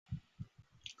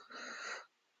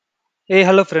Hey,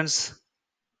 hello friends.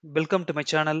 Welcome to my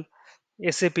channel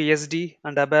SAP SD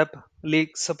and ABAP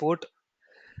League Support.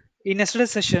 In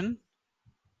yesterday's session,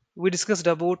 we discussed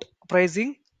about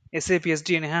pricing SAP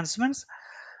SD enhancements.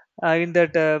 In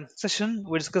that session,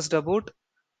 we discussed about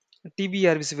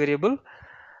TVARVC variable,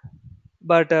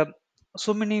 but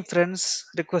so many friends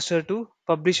requested to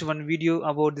publish one video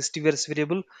about this TVARVC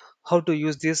variable, how to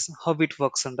use this, how it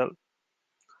works and all.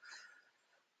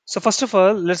 So first of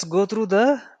all, let's go through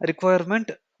the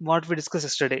requirement what we discussed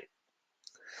yesterday.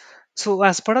 So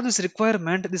as part of this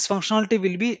requirement, this functionality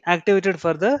will be activated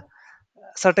for the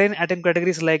certain item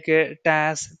categories like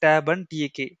TAS, TAB and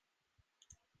TAK.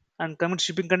 And coming to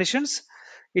shipping conditions,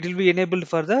 it will be enabled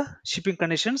for the shipping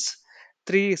conditions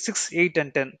 3, 6, 8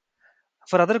 and 10.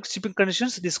 For other shipping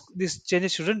conditions, this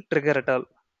changes shouldn't trigger at all.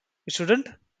 It shouldn't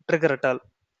trigger at all.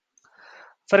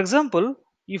 For example,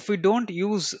 if we don't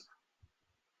use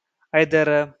either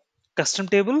a custom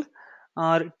table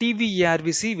or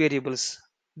TVARVC variables,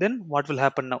 then what will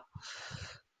happen now?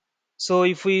 So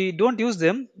if we don't use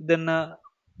them, then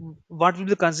what will be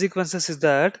the consequences is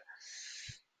that,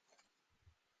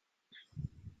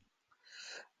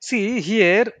 see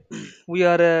here, we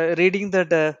are reading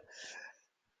that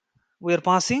we are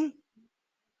passing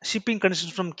shipping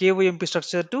conditions from KOMP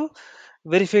structure to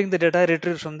verifying the data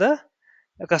retrieved from the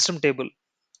custom table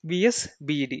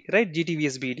VSBED, right?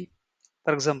 GTVSBED.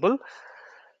 For example,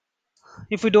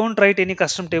 if we don't write any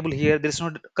custom table here, there is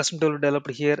no custom table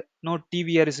developed here, no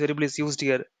TVR is variable is used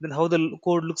here, then how the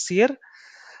code looks here?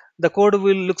 The code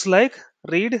will looks like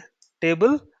read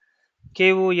table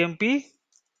KOMP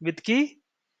with key.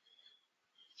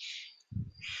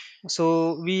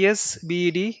 So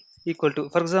VSBED equal to,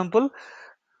 for example,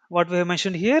 what we have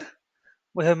mentioned here,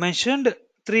 we have mentioned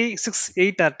 3, 6,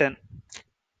 8 or 10,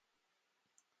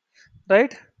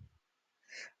 right?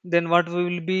 Then what we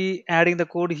will be adding the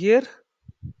code here,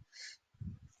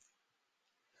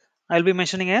 I'll be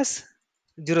mentioning as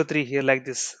 03 here like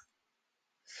this,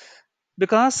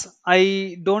 because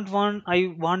I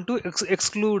want to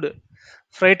exclude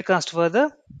freight cost for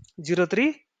the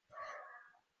 03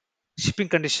 shipping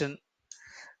condition.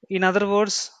 In other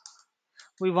words,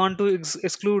 we want to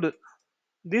exclude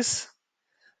this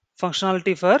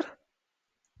functionality for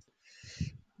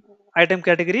item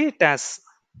category TAS.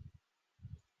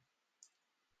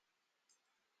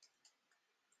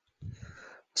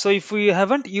 So if we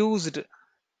haven't used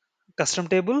custom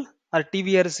table or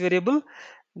TVRS variable,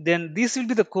 then this will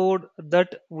be the code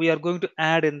that we are going to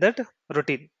add in that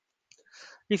routine.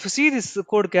 If you see this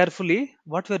code carefully,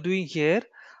 what we are doing here,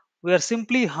 we are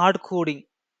simply hard coding.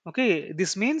 Okay,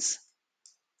 this means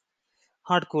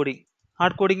hard coding.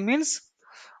 Hard coding means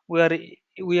we are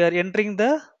we are entering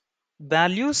the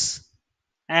values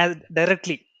as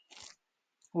directly.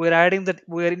 We are adding that,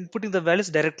 we are inputting the values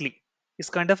directly. It's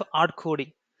kind of hard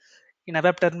coding. In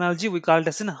ABAP terminology, we call it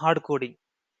as in hard coding,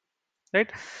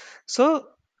 right? So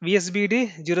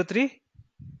VSBD 03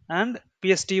 and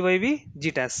PSTYV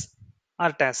GTAS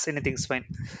or TAS, anything is fine.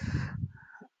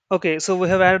 Okay, so we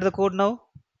have added the code now.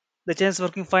 The chain is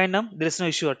working fine now. There is no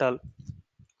issue at all.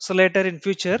 So later in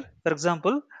future, for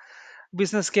example,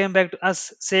 business came back to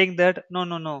us saying that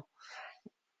no,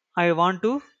 I want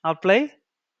to apply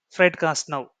freight cost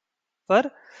now for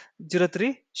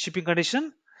 03 shipping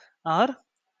condition or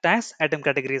tax item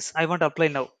categories. I want to apply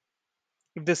now.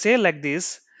 If they say like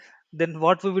this, then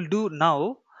what we will do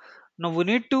now? Now we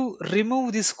need to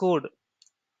remove this code,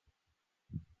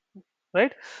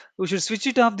 right? We should switch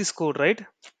it off this code, right?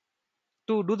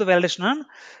 To do the validation on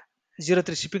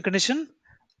 03 shipping condition,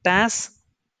 task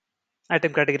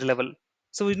item category level.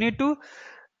 So we need to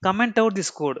comment out this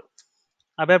code.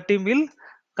 ABAP team will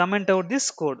comment out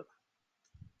this code.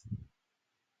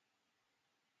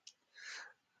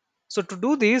 So to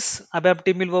do this, ABAP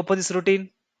team will open this routine,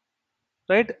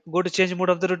 right? Go to change mode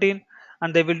of the routine,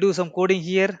 and they will do some coding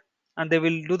here, and they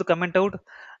will do the comment out,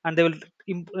 and they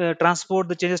will transport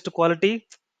the changes to quality.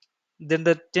 Then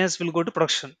the changes will go to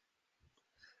production.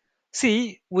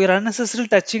 See, we are unnecessarily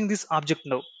touching this object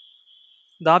now.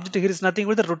 The object here is nothing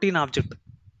but the routine object.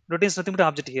 Routine is nothing but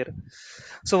object here.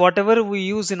 So whatever we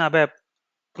use in ABAP,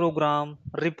 program,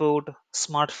 report,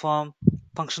 smart form,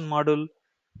 function module,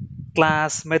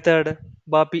 class, method,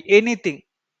 BAPI, anything,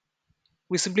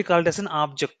 we simply call it as an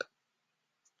object,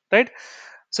 right?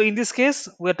 So in this case,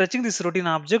 we are touching this routine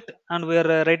object and we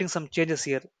are writing some changes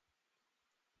here.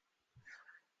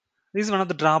 This is one of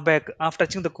the drawback of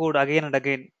touching the code again and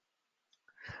again.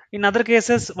 In other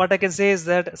cases, what I can say is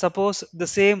that suppose the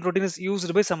same routine is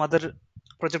used by some other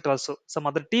project also, some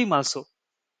other team also.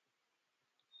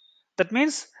 That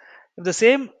means if the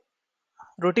same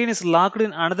routine is locked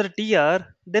in another TR,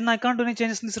 then I can't do any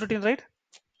changes in this routine, right?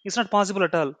 It's not possible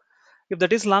at all. If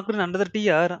that is locked in another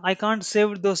TR, I can't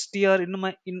save those TR in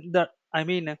my in the. I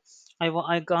mean,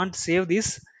 I can't save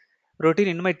this routine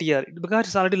in my TR because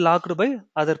it's already locked by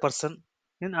other person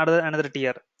in another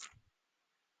TR,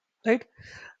 right?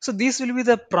 So these will be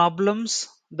the problems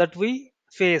that we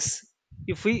face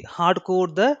if we hard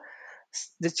code the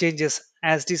changes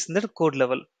as it is in the code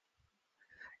level.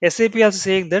 SAP also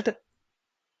saying that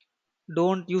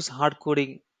don't use hard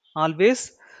coding.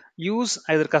 Always use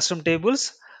either custom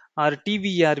tables or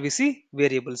TVARVC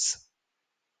variables.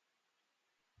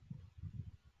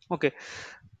 Okay,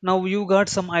 now you got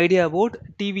some idea about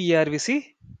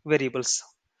TVARVC variables.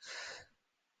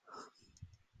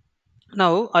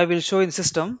 Now I will show in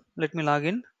system. Let me log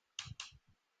in.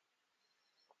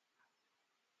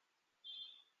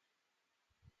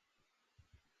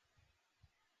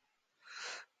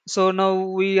 So now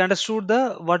we understood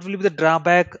the what will be the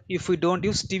drawback if we don't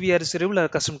use TVRC variable or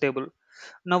custom table.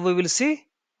 Now we will see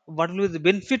what will be the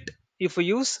benefit if we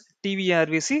use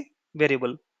TVRVC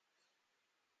variable.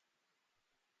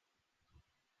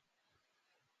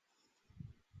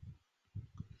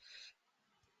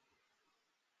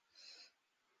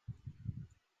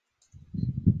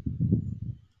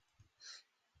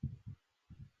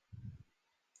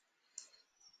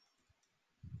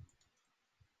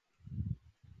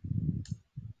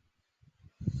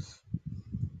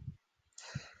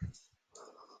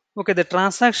 Okay, the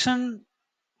transaction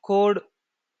code.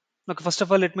 Okay, first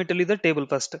of all, let me tell you the table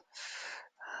first.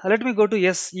 Let me go to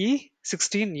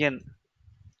SE16N.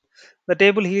 The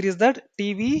table here is that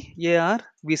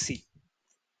TVARVC.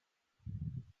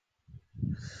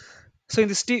 So in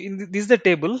this is the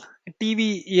table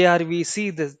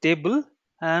TVARVC the table,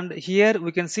 and here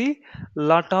we can see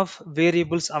lot of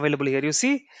variables available here. You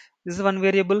see, this is one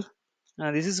variable,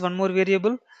 this is one more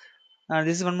variable, and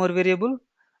this is one more variable,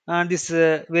 and this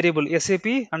variable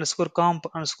SAP underscore comp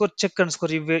underscore check underscore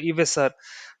USR.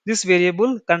 This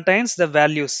variable contains the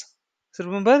values. So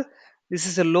remember, this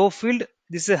is a low field,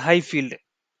 this is a high field,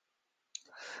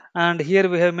 and here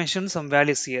we have mentioned some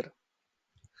values here.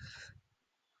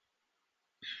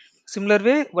 Similar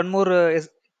way, one more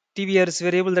TVRs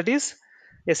variable, that is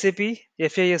SAP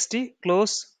FAST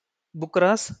close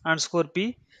bookras underscore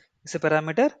P is a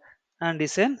parameter and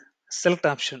is an select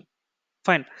option.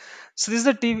 Fine. So this is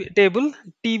the table.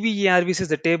 TVARVC is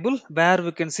the table where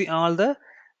we can see all the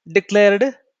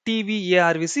declared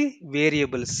TVARVC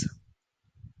variables.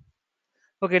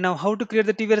 Okay, now how to create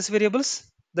the TVRS variables?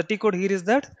 The T code here is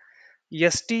that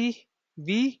STVARV.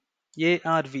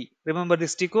 Remember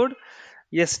this T code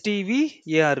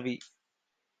STVARV.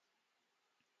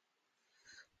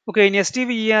 Okay, in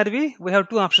STVARV, we have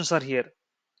two options are here.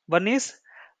 One is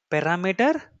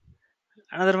parameter,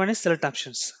 another one is select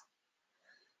options.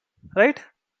 Right?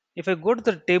 If I go to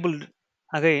the table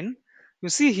again, you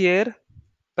see here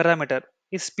parameter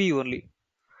is P only.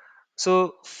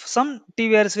 So some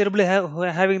TVRs variable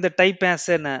having the type as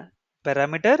an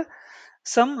parameter,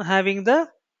 some having the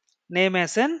name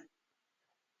as an,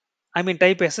 I mean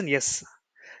type as an S.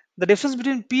 The difference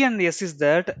between P and S is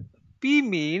that P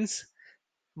means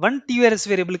one TVRs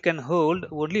variable can hold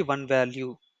only one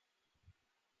value.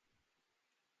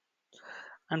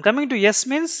 And coming to S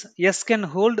means S can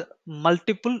hold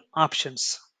multiple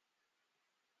options.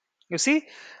 You see,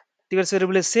 TVRs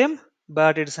variable is same,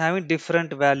 but it's having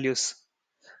different values.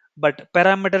 But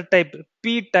parameter type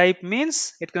P type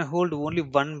means it can hold only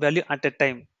one value at a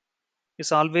time.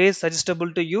 It's always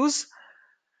suggestible to use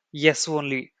yes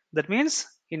only. That means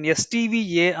in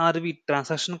STVARV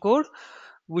transaction code,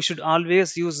 we should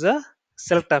always use the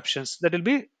select options. That will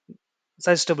be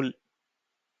suggestible,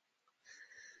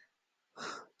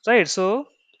 right? So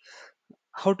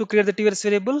how to create the TVS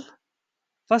variable?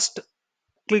 First,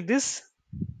 click this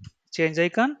change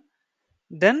icon.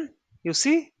 Then you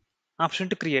see option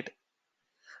to create.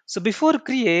 So before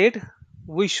create,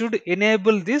 we should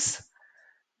enable this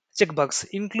checkbox,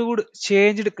 include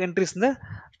changed countries in the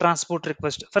transport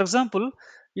request. For example,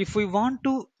 if we want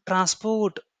to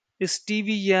transport this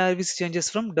TVR which changes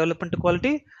from development to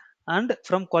quality and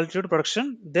from quality to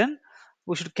production, then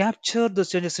we should capture those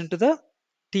changes into the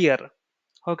tier.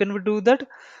 How can we do that?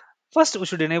 First, we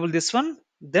should enable this one,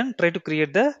 then try to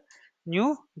create the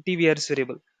new TVRs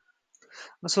variable.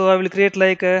 So I will create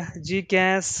like a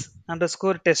gcas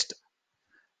underscore test.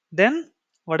 Then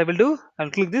what I will do, I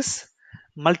will click this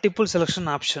multiple selection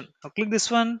option. I'll click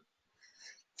this one.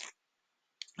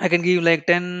 I can give like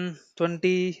 10,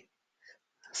 20,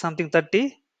 something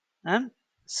 30 and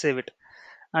save it.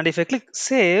 And if I click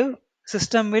save,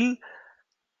 system will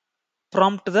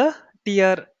prompt the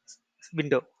TR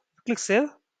window. Click save.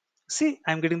 See,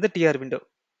 I'm getting the TR window.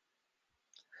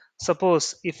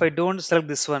 Suppose if I don't select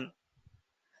this one,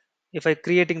 if I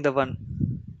creating the one,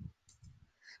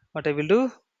 what I will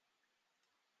do,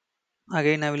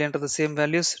 again I will enter the same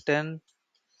values 10,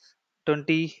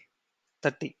 20,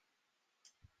 30,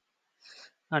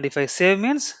 and if I save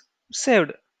means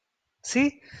saved.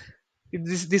 See,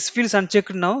 if this feels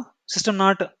unchecked now, system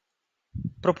not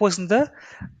proposing the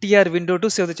TR window to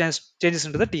save the changes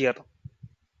into the TR.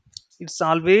 It's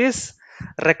always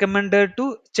recommended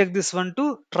to check this one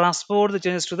to transport the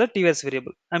changes to the TVS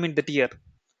variable, I mean the TR.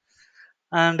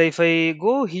 And if I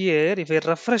go here, if I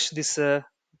refresh this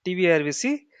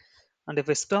TVARVC, and if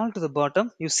I scroll to the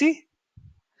bottom, you see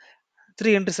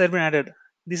three entries have been added.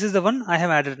 This is the one I have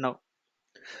added now.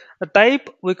 The type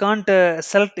we can't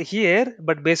select here,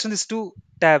 but based on these two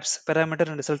tabs, parameter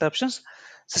and result options,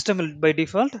 system will by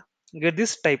default get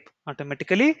this type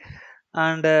automatically,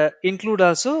 and include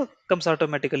also comes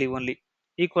automatically only.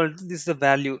 Equal to this is the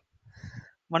value.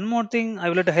 One more thing I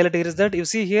would like to highlight here is that you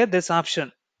see here this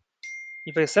option.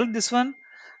 If I select this one,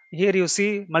 here you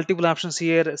see multiple options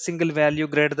here: single value,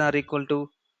 greater than or equal to,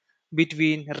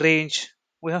 between, range.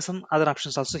 We have some other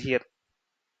options also here,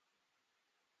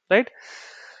 right?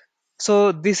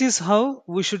 So this is how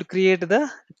we should create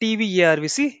the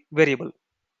TVARVC variable.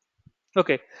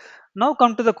 Okay, now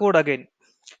come to the code again.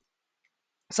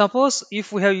 Suppose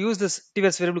if we have used this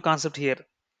TVS variable concept here,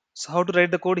 so how to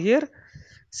write the code here?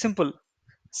 Simple.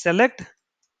 Select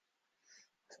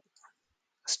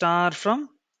star from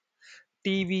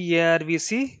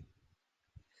TVARVC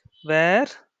where,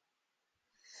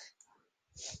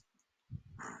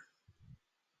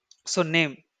 so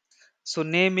name. So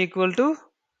name equal to,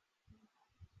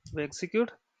 we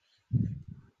execute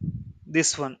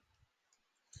this one,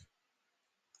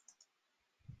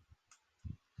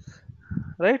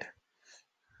 right?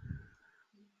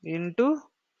 Into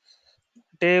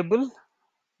table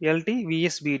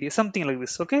LTVSBD, something like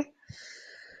this. Okay,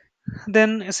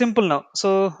 then simple now.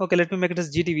 So okay, let me make it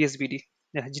as GTVSBD.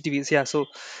 Yeah, GTVs. Yeah, so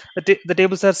the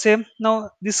tables are same.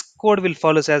 Now this code will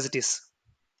follows as it is.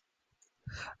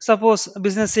 Suppose a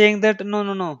business saying that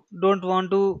no, don't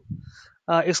want to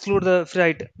exclude the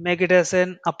freight, make it as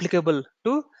an applicable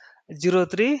to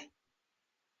 03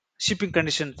 shipping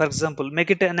condition, for example,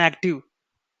 make it an active,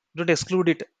 don't exclude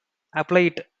it, apply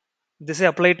it. They say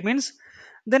apply it means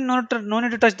then no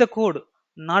need to touch the code,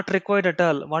 not required at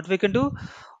all. What we can do,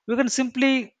 we can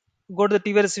simply go to the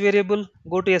TVS variable,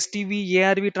 go to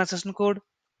STVARV transaction code,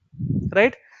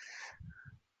 right?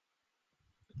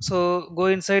 So go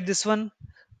inside this one,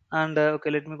 and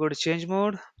okay, let me go to change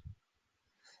mode,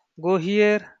 go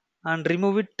here and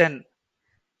remove it 10,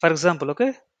 for example.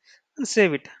 Okay, and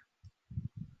save it,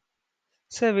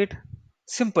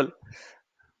 simple.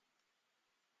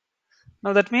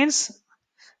 Now that means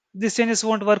these changes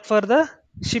won't work for the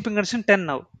shipping condition 10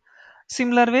 now.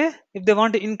 Similar way, if they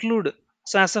want to include,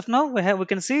 so as of now we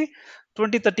can see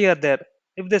 20, 30 are there.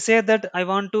 If they say that I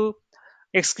want to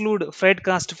exclude freight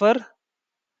cost for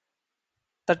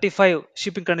 35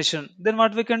 shipping condition, then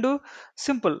what we can do,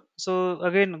 simple. So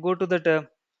again go to that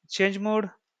change mode,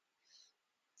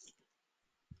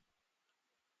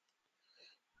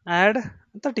 add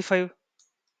 35,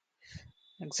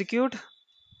 execute,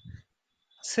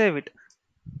 save it.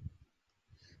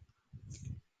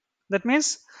 That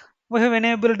means we have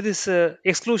enabled this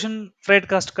exclusion freight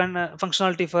cost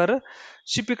functionality for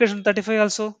shipping condition 35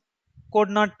 also. Code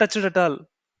not touched at all.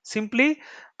 Simply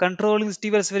controlling this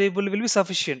TVS variable will be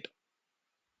sufficient.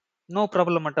 No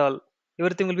problem at all.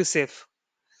 Everything will be safe.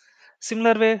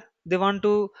 Similar way, they want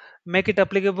to make it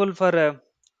applicable for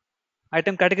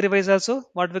item category wise also.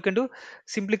 What we can do,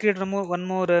 simply create one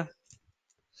more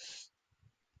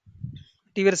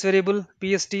TVS variable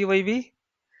PSTYV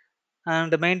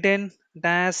and maintain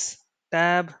dash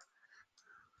tab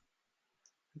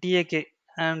TAK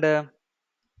and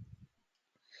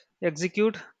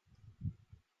execute.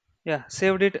 Yeah,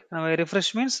 saved it. Now I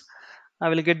refresh means I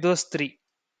will get those three.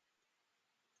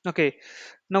 Okay,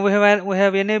 now we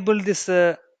have enabled this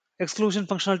exclusion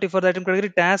functionality for the item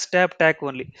category task tab tag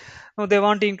only. Now they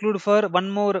want to include for one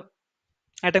more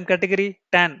item category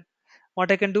tan.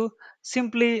 What I can do,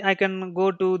 simply I can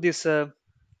go to this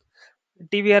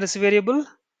TVRS variable,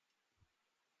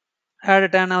 add a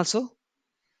tan also,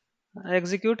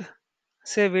 execute,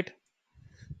 save it.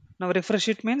 Now refresh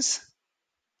it means,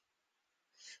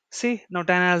 see, now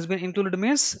tan has been included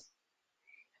means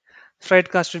freight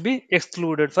cost will be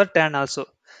excluded for tan also.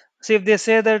 See, if they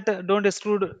say that don't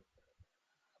exclude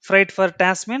freight for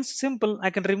task means simple,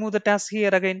 I can remove the task here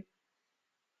again.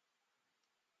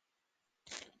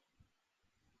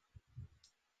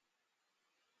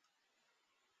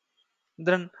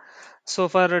 Then so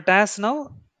for a task now,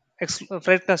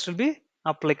 freight task will be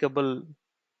applicable.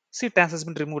 See, task has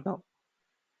been removed now.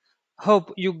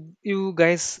 Hope you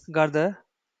guys got the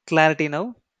clarity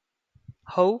now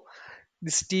how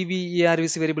this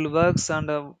TVARVC variable works,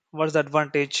 and what's the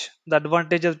advantage. The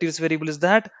advantage of this variable is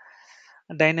that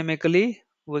dynamically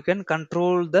we can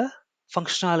control the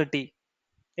functionality,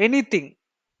 anything,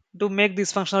 to make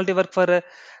this functionality work for a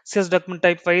sales document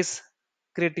type wise.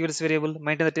 Create TVS variable,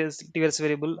 maintain the TVS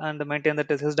variable, and maintain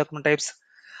the sales document types,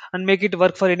 and make it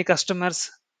work for any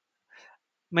customers.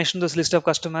 Mention those list of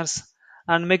customers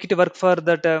and make it work for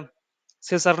that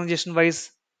sales organization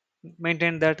wise.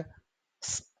 Maintain that.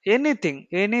 Anything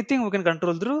we can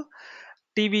control through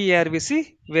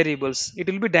TVARVC variables. It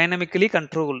will be dynamically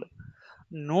controlled.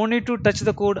 No need to touch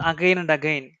the code again and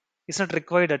again. It's not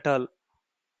required at all,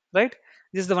 right?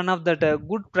 This is the one of that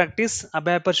good practice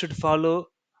ABAPer should follow,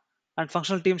 and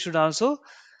functional team should also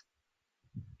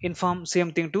inform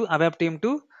same thing to ABAP team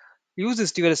to use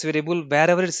this TVS variable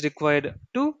wherever it's required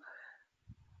to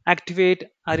activate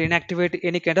or inactivate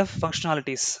any kind of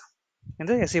functionalities in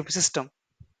the SAP system.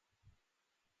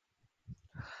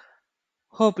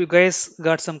 Hope you guys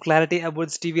got some clarity about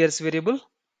this TVS variable.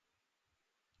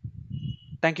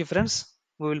 Thank you, friends.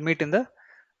 We will meet in the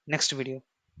next video.